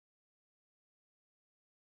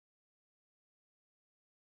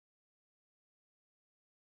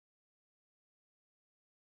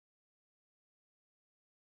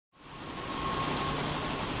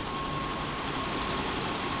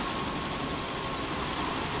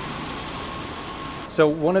So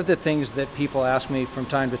one of the things that people ask me from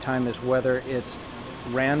time to time is whether it's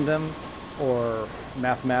random or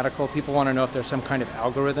mathematical. People want to know if there's some kind of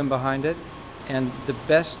algorithm behind it. And the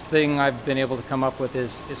best thing I've been able to come up with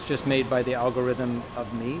is it's just made by the algorithm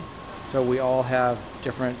of me. So we all have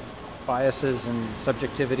different biases and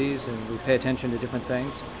subjectivities, and we pay attention to different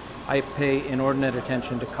things. I pay inordinate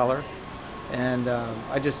attention to color, and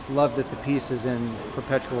I just love that the piece is in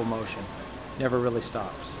perpetual motion, never really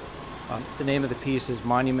stops. The name of the piece is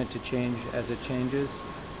Monument to Change as It Changes,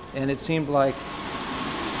 and it seemed like a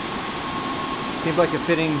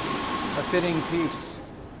fitting piece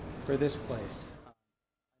for this place.